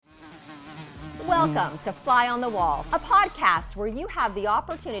Welcome to Fly on the Wall, a podcast where you have the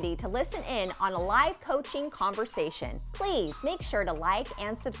opportunity to listen in on a live coaching conversation. Please make sure to like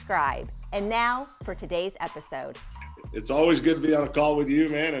and subscribe. And now for today's episode. It's always good to be on a call with you,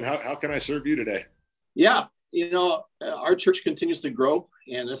 man. And how can I serve you today? Yeah, our church continues to grow,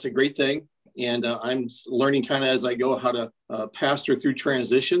 and that's a great thing. And I'm learning kind of as I go how to pastor through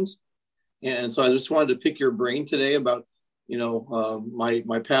transitions. And so I just wanted to pick your brain today about,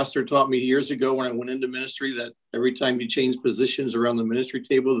 my pastor taught me years ago when I went into ministry that every time you change positions around the ministry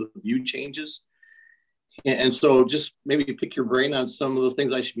table, the view changes. And so just maybe pick your brain on some of the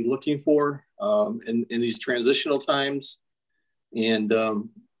things I should be looking for in these transitional times. And I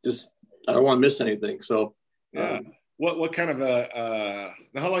don't want to miss anything. So yeah. What kind of now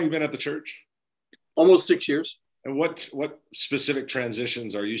how long have you been at the church? Almost 6 years. And what specific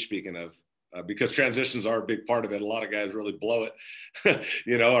transitions are you speaking of? Because transitions are a big part of it. A lot of guys really blow it,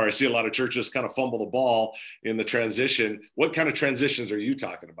 or I see a lot of churches kind of fumble the ball in the transition. What kind of transitions are you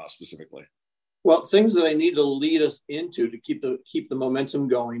talking about specifically? Well, things that I need to lead us into to keep the momentum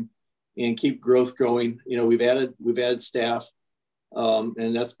going and keep growth going. We've added staff,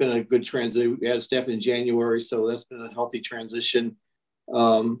 and that's been a good transition. We added staff in January, so that's been a healthy transition.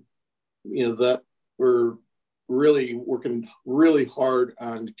 That we're really working really hard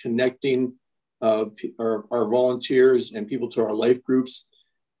on connecting our volunteers and people to our life groups.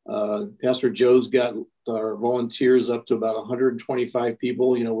 Pastor Joe's got our volunteers up to about 125 people.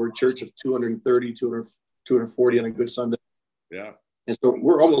 We're a church of 230, 240 on a good Sunday. Yeah. And so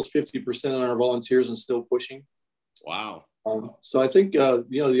we're almost 50% on our volunteers and still pushing. Wow. So I think,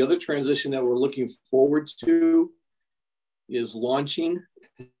 the other transition that we're looking forward to is launching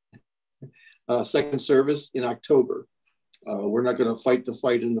second service in October. We're not going to fight the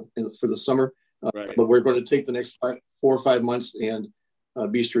fight for the summer, right. But we're going to take the next 4 or 5 months and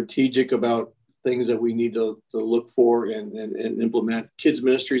be strategic about things that we need to look for and implement. Kids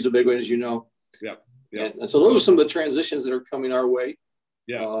ministry is a big one, as you know. Yeah. And so those are some of the transitions that are coming our way.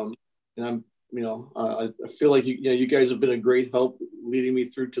 Yeah. And I'm, I feel like you guys have been a great help leading me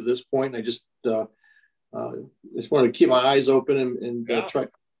through to this point. I just want to keep my eyes open and try.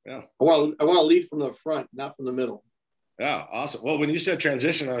 Yeah. I want to lead from the front, not from the middle. Yeah. Awesome. Well, when you said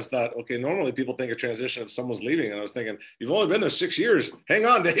transition, I was thought, okay, normally people think of transition if someone's leaving. And I was thinking, you've only been there 6 years. Hang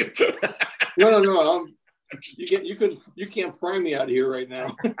on, Dave. No. You can't pry me out of here right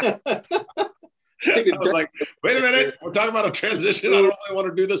now. I was like, wait a minute. We're talking about a transition. I don't really want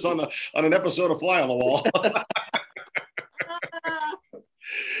to do this on an episode of Fly on the Wall.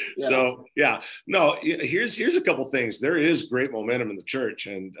 Yeah. So, yeah, no, here's a couple things. There is great momentum in the church.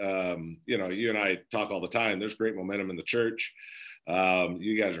 And, you and I talk all the time. There's great momentum in the church.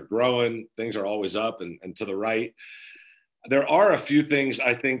 You guys are growing. Things are always up and to the right. There are a few things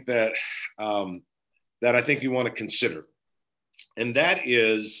I think that I think you want to consider. And that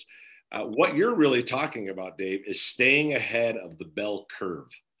is what you're really talking about, Dave, is staying ahead of the bell curve.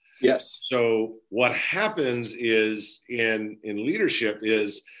 Yes. So what happens is in leadership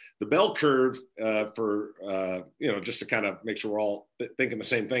is the bell curve just to kind of make sure we're all thinking the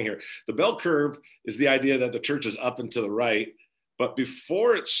same thing here. The bell curve is the idea that the church is up and to the right, but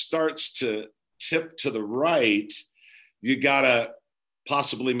before it starts to tip to the right, you got to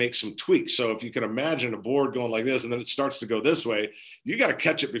possibly make some tweaks. So if you can imagine a board going like this, and then it starts to go this way, you got to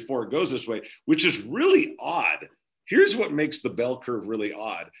catch it before it goes this way, which is really odd. Here's what makes the bell curve really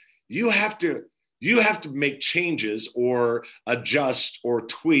odd. You have to make changes or adjust or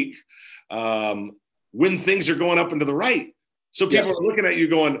tweak when things are going up and to the right. So people are looking at you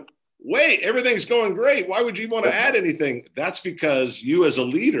going, wait, everything's going great. Why would you want to add anything? That's because you as a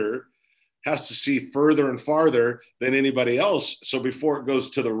leader has to see further and farther than anybody else. So before it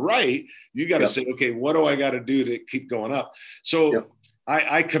goes to the right, you got to say, okay, what do I got to do to keep going up? So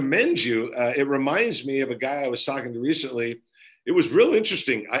I commend you. It reminds me of a guy I was talking to recently. It was real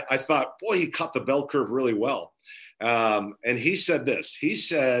interesting. I thought, boy, he caught the bell curve really well. And he said this. He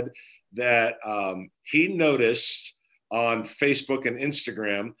said that he noticed on Facebook and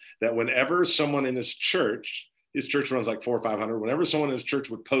Instagram that whenever someone in his church runs like 400 or 500, whenever someone in his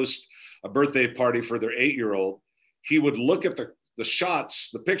church would post a birthday party for their 8-year-old, he would look at the shots,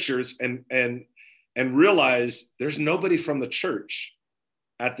 the pictures, and realize there's nobody from the church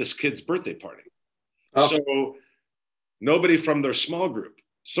at this kid's birthday party. Oh. So nobody from their small group.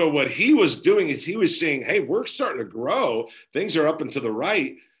 So what he was doing is he was saying, hey, we're starting to grow. Things are up and to the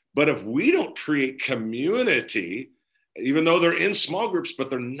right. But if we don't create community, even though they're in small groups,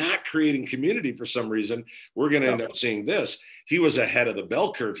 but they're not creating community for some reason, we're going to end up seeing this. He was ahead of the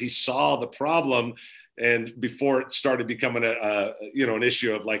bell curve. He saw the problem and before it started becoming an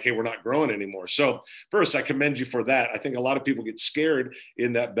issue of like, hey, we're not growing anymore. So first, I commend you for that. I think a lot of people get scared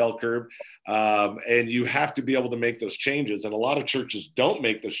in that bell curve, and you have to be able to make those changes. And a lot of churches don't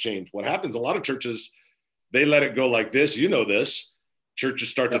make this change. What happens? A lot of churches, they let it go like this. You know this. Churches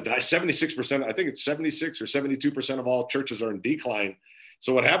start to die. 76%, I think it's 76 or 72% of all churches are in decline.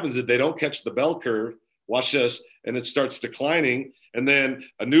 So what happens is they don't catch the bell curve. Watch this, and it starts declining. And then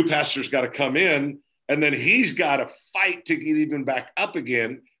a new pastor's got to come in, and then he's got to fight to get even back up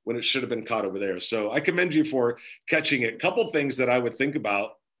again when it should have been caught over there. So I commend you for catching it. A couple things that I would think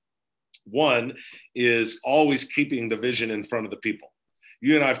about. One is always keeping the vision in front of the people.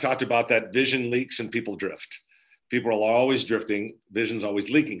 You and I have talked about that. Vision leaks and people drift. People are always drifting. Vision's always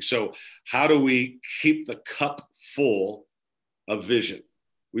leaking. So how do we keep the cup full of vision?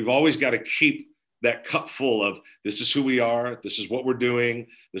 We've always got to keep that cup full of, this is who we are. This is what we're doing.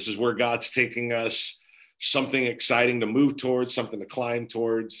 This is where God's taking us. Something exciting to move towards, something to climb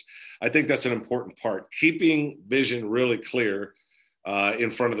towards. I think that's an important part. Keeping vision really clear in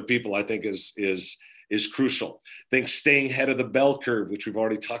front of the people, I think is crucial. I think staying ahead of the bell curve, which we've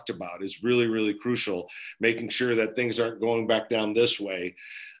already talked about, is really, really crucial. Making sure that things aren't going back down this way.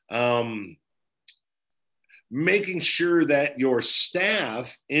 Making sure that your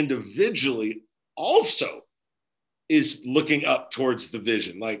staff individually also is looking up towards the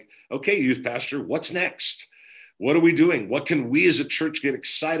vision. Like, okay, youth pastor, what's next? What are we doing? What can we as a church get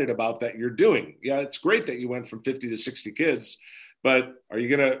excited about that you're doing? Yeah, it's great that you went from 50 to 60 kids, but are you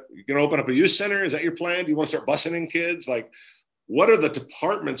gonna open up a youth center? Is that your plan? Do you want to start busing in kids? Like, what are the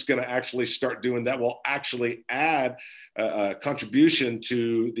departments going to actually start doing that will actually add a contribution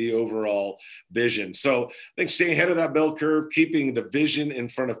to the overall vision? So I think staying ahead of that bell curve, keeping the vision in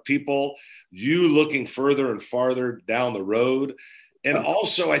front of people, you looking further and farther down the road. And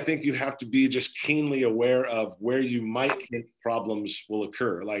also, I think you have to be just keenly aware of where you might think problems will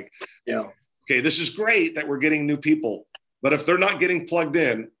occur. Like, okay, this is great that we're getting new people, but if they're not getting plugged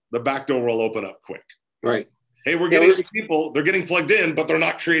in, the back door will open up quick. Right. Hey, we're getting people, they're getting plugged in, but they're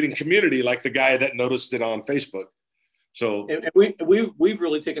not creating community like the guy that noticed it on Facebook. So and we've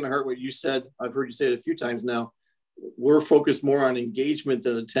really taken to heart what you said. I've heard you say it a few times now. We're focused more on engagement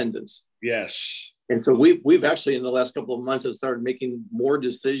than attendance. Yes. And so we've actually in the last couple of months have started making more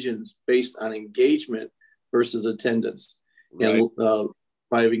decisions based on engagement versus attendance. Right. And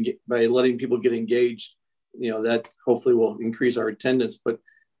by letting people get engaged, that hopefully will increase our attendance. But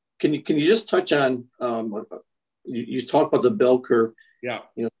can you just touch on you talked about the bell curve,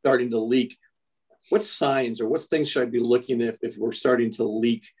 starting to leak. What signs or what things should I be looking if we're starting to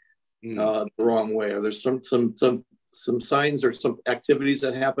leak the wrong way? Are there some signs or some activities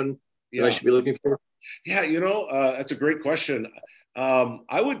that happen that I should be looking for? Yeah, that's a great question.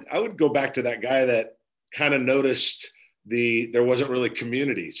 I would go back to that guy that kind of noticed there wasn't really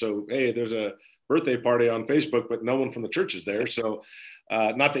community. So, hey, there's a birthday party on Facebook, but no one from the church is there. So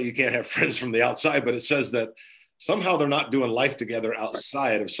not that you can't have friends from the outside, but it says that somehow they're not doing life together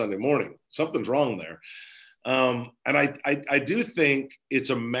outside of Sunday morning. Something's wrong there. And I do think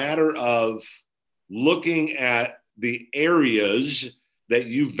it's a matter of looking at the areas that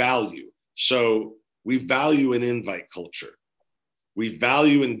you value. So we value an invite culture. We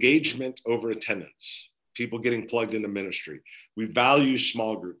value engagement over attendance, people getting plugged into ministry. We value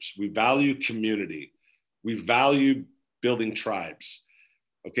small groups. We value community. We value building tribes.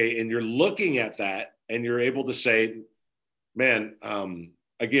 Okay. And you're looking at that and you're able to say, man,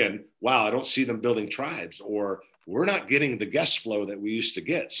 again, wow, I don't see them building tribes, or we're not getting the guest flow that we used to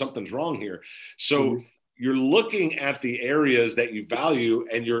get. Something's wrong here. So you're looking at the areas that you value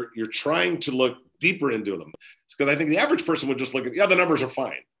and you're trying to look deeper into them. Because I think the average person would just look at, the numbers are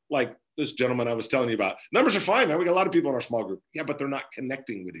fine. Like this gentleman I was telling you about, numbers are fine, man. We got a lot of people in our small group. Yeah, but they're not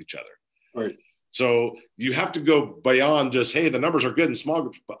connecting with each other. Right. So you have to go beyond just, hey, the numbers are good in small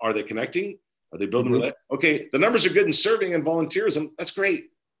groups, but are they connecting? Are they building? Okay, the numbers are good in serving and volunteerism. That's great.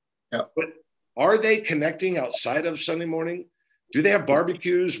 Yeah. But are they connecting outside of Sunday morning? Do they have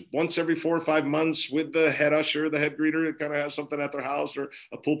barbecues once every 4 or 5 months with the head usher, the head greeter, that kind of has something at their house, or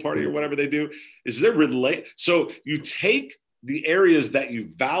a pool party or whatever they do? Is there So you take the areas that you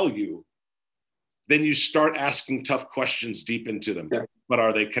value, then you start asking tough questions deep into them. Yeah. But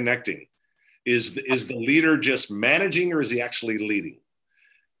are they connecting? Is the leader just managing, or is he actually leading?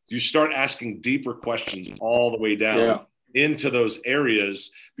 You start asking deeper questions all the way down into those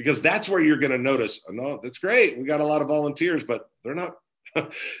areas, because that's where you're going to notice, oh, no, that's great. We got a lot of volunteers, but they're not,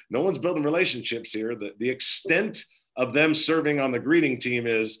 no one's building relationships here. The extent of them serving on the greeting team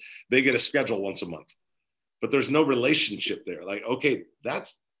is they get a schedule once a month, but there's no relationship there. Like, okay,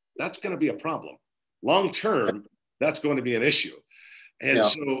 that's going to be a problem. long term, that's going to be an issue. And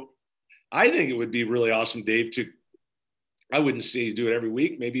so I think it would be really awesome, Dave, I wouldn't say you do it every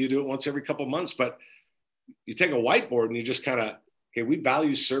week. Maybe you do it once every couple of months, but you take a whiteboard and you just kind of, okay, we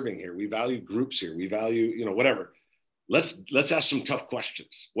value serving here. We value groups here. We value, whatever. Let's ask some tough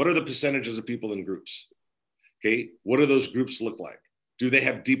questions. What are the percentages of people in groups? Okay. What do those groups look like? Do they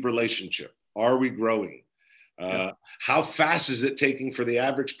have deep relationship? Are we growing? How fast is it taking for the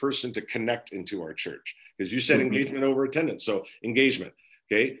average person to connect into our church? Because you said engagement over attendance. So engagement.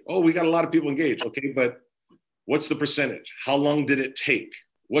 Okay. Oh, we got a lot of people engaged. Okay. But what's the percentage? How long did it take?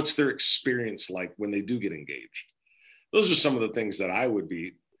 What's their experience like when they do get engaged? Those are some of the things that I would,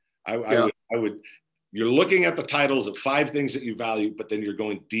 you're looking at the titles of 5 things that you value, but then you're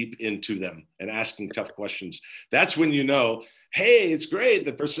going deep into them and asking tough questions. That's when you know, hey, it's great.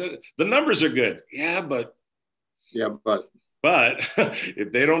 The numbers are good. Yeah, but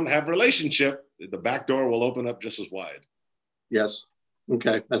if they don't have relationship, the back door will open up just as wide. Yes.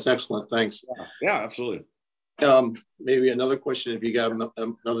 Okay. That's excellent. Thanks. Yeah, absolutely. Maybe another question if you got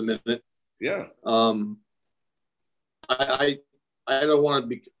another minute. Yeah. I don't want to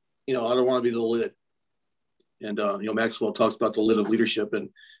be, I don't want to be the lid. And, Maxwell talks about the lid of leadership. And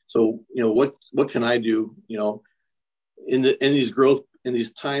so, what can I do, in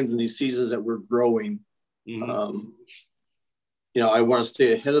these times and these seasons that we're growing, I want to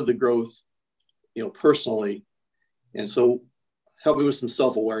stay ahead of the growth, personally. And so help me with some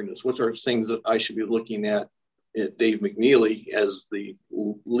self-awareness. What are things that I should be looking at Dave McNeely as the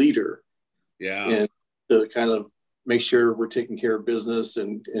leader? Yeah. And to kind of make sure we're taking care of business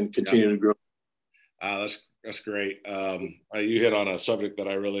and continue to grow. That's great. You hit on a subject that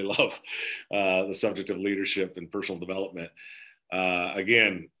I really love, the subject of leadership and personal development.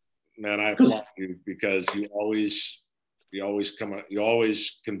 Again, man, I applaud you because you always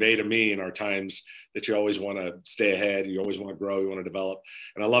convey to me in our times that you always want to stay ahead. You always want to grow. You want to develop.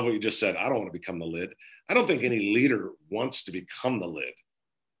 And I love what you just said. I don't want to become the lid. I don't think any leader wants to become the lid.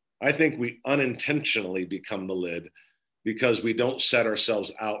 I think we unintentionally become the lid because we don't set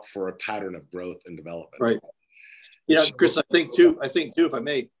ourselves out for a pattern of growth and development. Right. Yeah, Chris, I think too, if I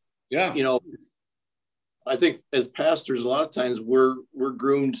may, I think as pastors, a lot of times we're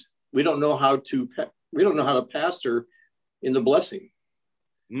groomed. We don't know how to pastor in the blessing.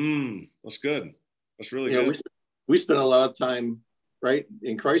 That's good. That's really good. We spend a lot of time, right,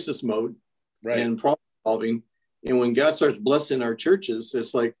 in crisis mode, right, and problem solving. And when God starts blessing our churches,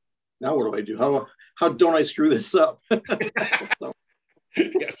 it's like, now what do I do? How don't I screw this up? So.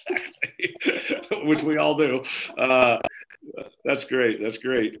 Exactly, which we all do. That's great.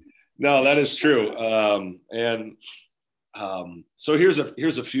 No, that is true. So here's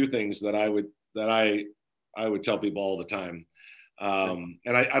a few things that I would tell people all the time. And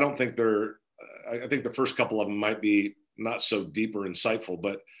I don't think I think the first couple of them might be not so deep or insightful,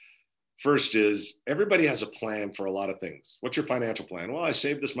 but first is everybody has a plan for a lot of things. What's your financial plan? Well, I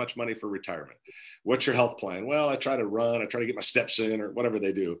saved this much money for retirement. What's your health plan? Well, I try to get my steps in or whatever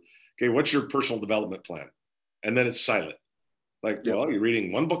they do. Okay. What's your personal development plan? And then it's silent. Like, well, you're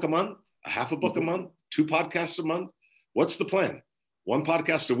reading 1 book a month, a half a book a month, 2 podcasts a month. What's the plan? 1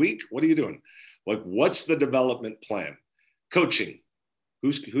 podcast a week? What are you doing? Like, what's the development plan? Coaching. Who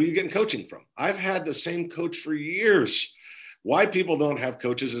are you getting coaching from? I've had the same coach for years. Why people don't have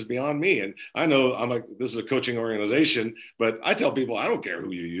coaches is beyond me. And I know this is a coaching organization, but I tell people, I don't care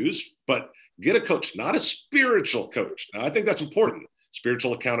who you use, but get a coach, not a spiritual coach. Now, I think that's important.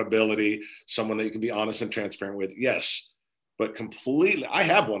 Spiritual accountability, someone that you can be honest and transparent with. Yes, but I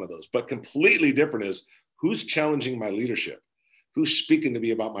have one of those, but completely different is who's challenging my leadership? Who's speaking to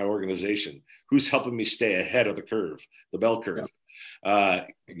me about my organization? Who's helping me stay ahead of the curve, the bell curve?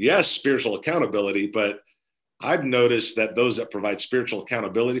 Yes, spiritual accountability, but I've noticed that those that provide spiritual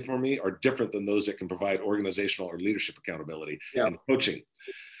accountability for me are different than those that can provide organizational or leadership accountability and coaching.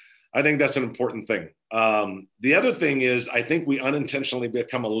 I think that's an important thing. The other thing is I think we unintentionally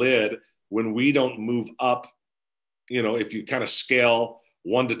become a lid when we don't move up. If you kind of scale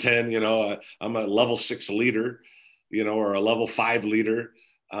 1 to 10, I'm a level 6 leader, or a level 5 leader.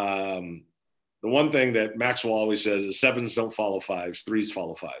 The one thing that Maxwell always says is 7s don't follow 5s, 3s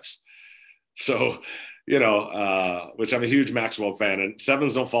follow 5s. So, which I'm a huge Maxwell fan, and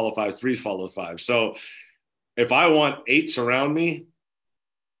 7s don't follow 5s, 3s follow 5s. So if I want 8s around me,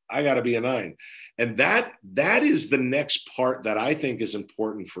 I got to be a 9. And that is the next part that I think is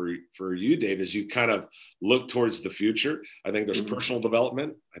important for you, Dave, as you kind of look towards the future. I think there's personal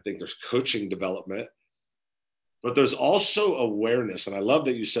development. I think there's coaching development, but there's also awareness. And I love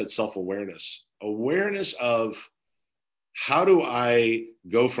that you said self-awareness, awareness of how do I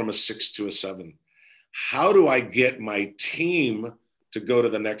go from a 6 to a 7? how do I get my team to go to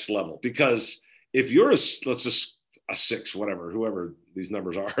the next level? Because if you're let's just a 6, whatever, whoever these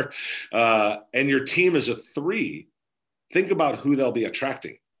numbers are, and your team is a 3, think about who they'll be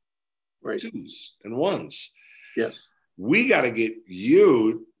attracting. Right. 2s and 1s. Yes. We got to get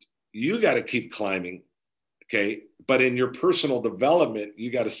you got to keep climbing. Okay. But in your personal development,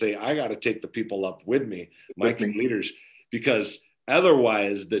 you got to say, I got to take the people up with me, my key leaders, because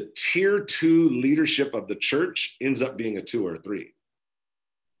otherwise the tier 2 leadership of the church ends up being a 2 or a 3.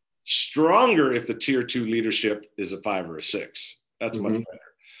 Stronger if the tier 2 leadership is a 5 or a 6. That's much better.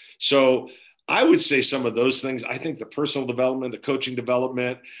 So I would say some of those things. I think the personal development, the coaching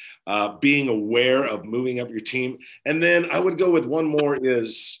development, being aware of moving up your team. And then I would go with one more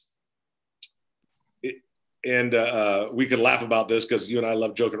is, and we could laugh about this because you and I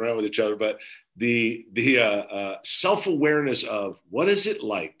love joking around with each other, but the self-awareness of what is it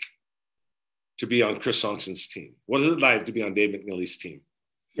like to be on Chris Songson's team? What is it like to be on Dave McNeely's team?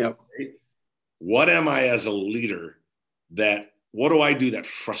 Yep. What am I as a leader what do I do that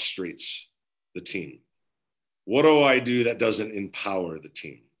frustrates the team? What do I do that doesn't empower the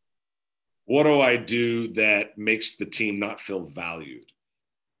team? What do I do that makes the team not feel valued?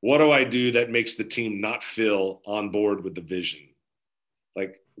 What do I do that makes the team not feel on board with the vision?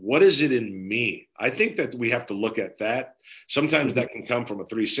 Like, what is it in me? I think that we have to look at that. Sometimes that can come from a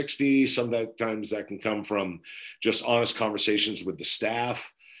 360. Sometimes that can come from just honest conversations with the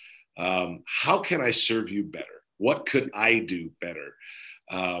staff. How can I serve you better? What could I do better?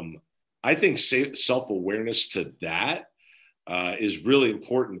 I think self-awareness to that is really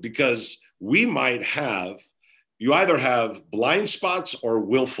important, because we might you either have blind spots or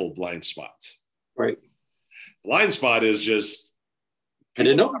willful blind spots. Right. Blind spot is just, I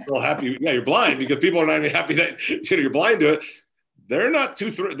didn't know. Feel happy. Yeah, you're blind because people are not even happy that you're blind to it. They're not they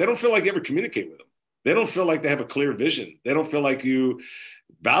don't feel like you ever communicate with them. They don't feel like they have a clear vision. They don't feel like you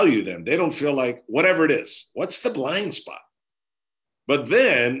value them. They don't feel like whatever it is. What's the blind spot? But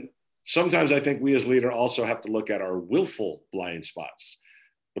then sometimes I think we as leaders also have to look at our willful blind spots.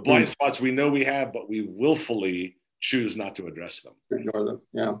 The blind spots we know we have, but we willfully choose not to address them. Ignore them.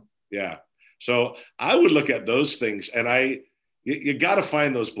 Yeah. Yeah. So I would look at those things, and you got to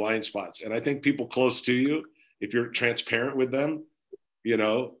find those blind spots. And I think people close to you, if you're transparent with them,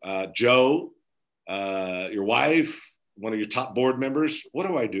 Joe, your wife, one of your top board members, what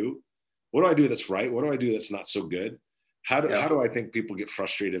do I do? What do I do that's right? What do I do that's not so good? How do I think people get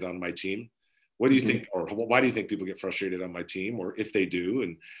frustrated on my team? What do you think, or why do you think people get frustrated on my team, or if they do,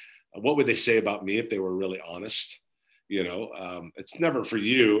 and what would they say about me if they were really honest? It's never for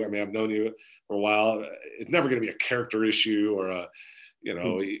you. I mean, I've known you for a while. It's never going to be a character issue or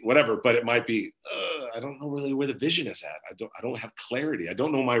whatever, but it might be, I don't know really where the vision is at. I don't have clarity. I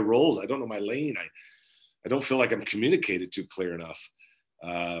don't know my roles. I don't know my lane. I don't feel like I'm communicated to clear enough.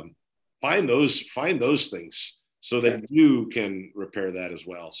 Find those things so that you can repair that as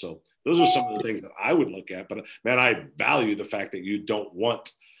well. So those are some of the things that I would look at, but man, I value the fact that you don't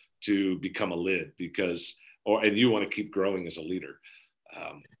want to become a lid and you want to keep growing as a leader.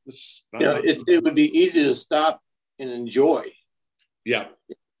 It would be easy to stop and enjoy. Yeah.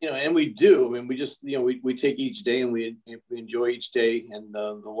 And we do. I mean, we just, we take each day and we enjoy each day, and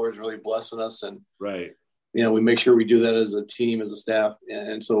the Lord's really blessing us. And, right. We make sure we do that as a team, as a staff.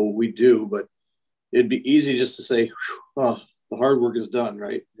 And so we do, but it'd be easy just to say, the hard work is done.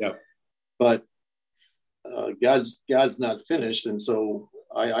 Right. Yeah. But God's not finished. And so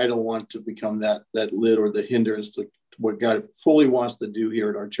I don't want to become that lid or the hindrance to what God fully wants to do here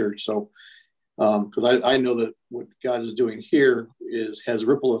at our church. So, because I know that what God is doing here has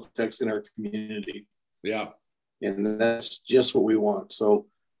ripple effects in our community. Yeah, and that's just what we want. So,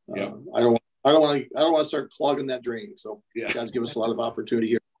 yeah. I don't want to start clogging that drain. So, yeah, God's given us a lot of opportunity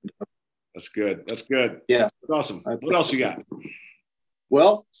here. That's good. Yeah, that's awesome. What else you got?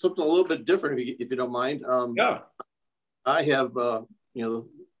 Well, something a little bit different, if you don't mind. Yeah, I have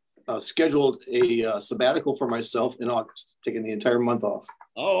scheduled a sabbatical for myself in August, taking the entire month off.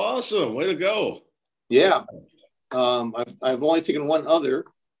 Oh, awesome. Way to go. Yeah. I've only taken one other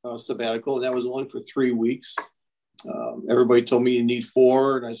sabbatical, and that was only for 3 weeks. Everybody told me you need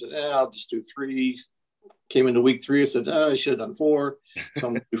 4, and I said, I'll just do 3. Came into week 3, I said, I should have done 4. So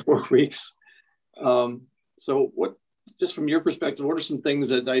I'm going to do 4 weeks. So just from your perspective, what are some things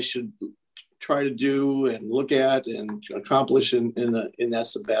that I should try to do and look at and accomplish in that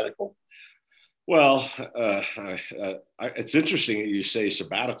sabbatical? Well, it's interesting that you say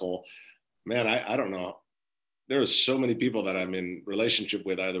sabbatical. Man, I don't know. There's so many people that I'm in relationship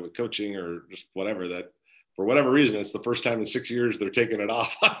with, either with coaching or just whatever, that for whatever reason, it's the first time in 6 years they're taking it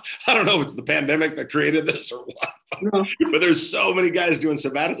off. I don't know if it's the pandemic that created this or what, but there's so many guys doing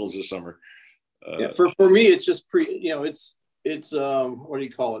sabbaticals this summer. For me, it's just it's what do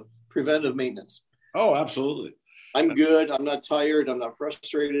you call it? Preventive maintenance. Oh, absolutely. I'm good. I'm not tired. I'm not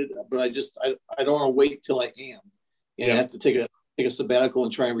frustrated, but I don't want to wait till I am and have to take a sabbatical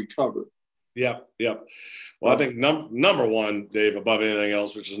and try and recover. Yep. Well, I think number one, Dave, above anything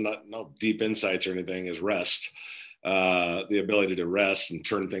else, which is no deep insights or anything, is rest. The ability to rest and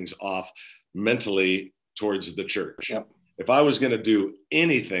turn things off mentally towards the church. Yep. If I was going to do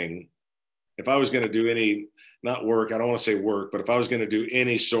anything, not work, I don't want to say work, but if I was going to do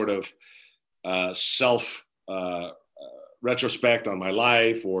any sort of self retrospect on my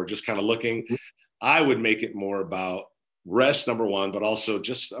life or just kind of looking, I would make it more about rest, number one, but also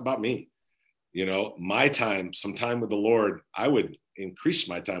just about me. My time, some time with the Lord. I would increase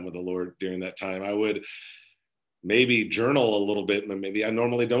my time with the Lord during that time. I would maybe journal a little bit, but maybe I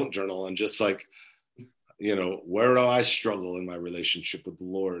normally don't journal, and just like, where do I struggle in my relationship with the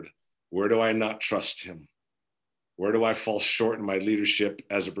Lord? Where do I not trust him? Where do I fall short in my leadership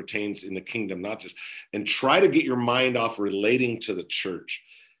as it pertains in the kingdom? And try to get your mind off relating to the church.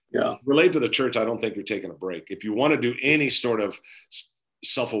 Yeah. Relate to the church. I don't think you're taking a break. If you want to do any sort of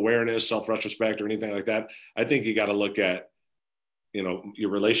self-awareness, self-retrospect, or anything like that, I think you got to look at, your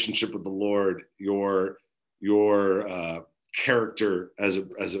relationship with the Lord, your character as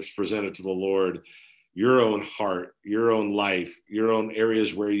it's presented to the Lord, your own heart, your own life, your own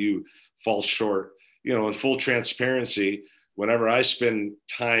areas where you fall short. In full transparency, whenever I spend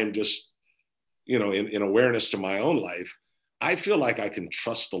time just, in awareness to my own life, I feel like I can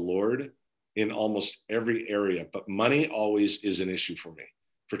trust the Lord in almost every area, but money always is an issue for me,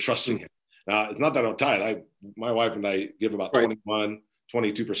 for trusting him. Now, it's not that I don't tithe. My wife and I give about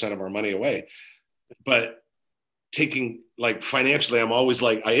 22% of our money away, but taking, like, financially, I'm always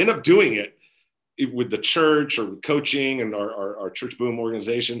like, I end up doing it with the church or with coaching and our church boom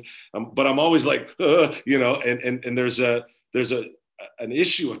organization. But I'm always like, and there's an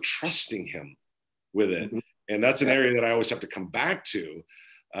issue of trusting him with it. Mm-hmm. And that's an area that I always have to come back to.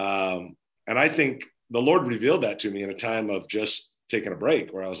 And I think the Lord revealed that to me in a time of just taking a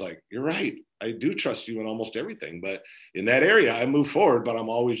break, where I was like, you're right. I do trust you in almost everything, but in that area I move forward, but I'm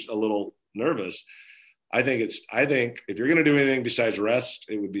always a little nervous. I think if you're going to do anything besides rest,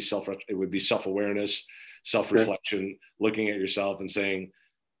 it would be self-awareness, self-reflection, looking at yourself and saying,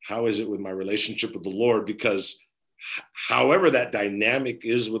 how is it with my relationship with the Lord? Because however that dynamic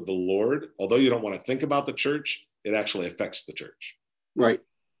is with the Lord, although you don't want to think about the church, it actually affects the church. Right.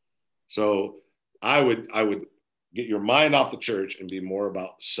 So I would get your mind off the church and be more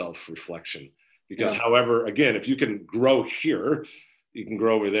about self-reflection, because however, again, if you can grow here, you can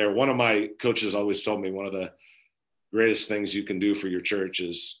grow over there. One of my coaches always told me one of the greatest things you can do for your church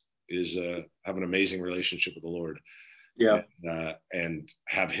is have an amazing relationship with the Lord. Yeah. And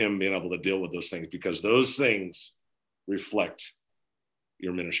have him being able to deal with those things, because those things reflect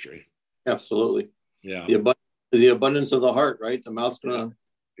your ministry. Absolutely. Yeah. The abundance of the heart, right? The mouth's gonna.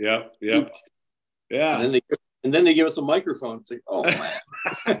 Yeah. Yeah. And then they give us a microphone. It's like, oh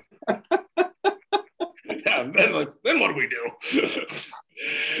man. Yeah, then what do we do?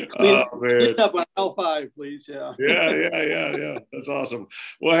 Clean up on L5, please. Yeah. Yeah. That's awesome.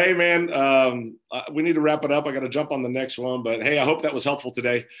 Well, hey, man, we need to wrap it up. I got to jump on the next one, but hey, I hope that was helpful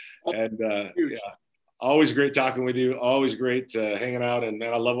today. And always great talking with you. Always great hanging out. And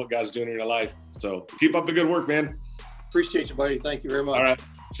man, I love what God's doing in your life. So keep up the good work, man. Appreciate you, buddy. Thank you very much. All right.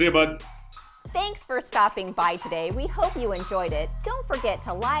 See you, bud. Thanks for stopping by today. We hope you enjoyed it. Don't forget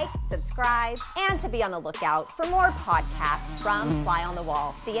to like, subscribe, and to be on the lookout for more podcasts from Fly on the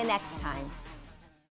Wall. See you next time.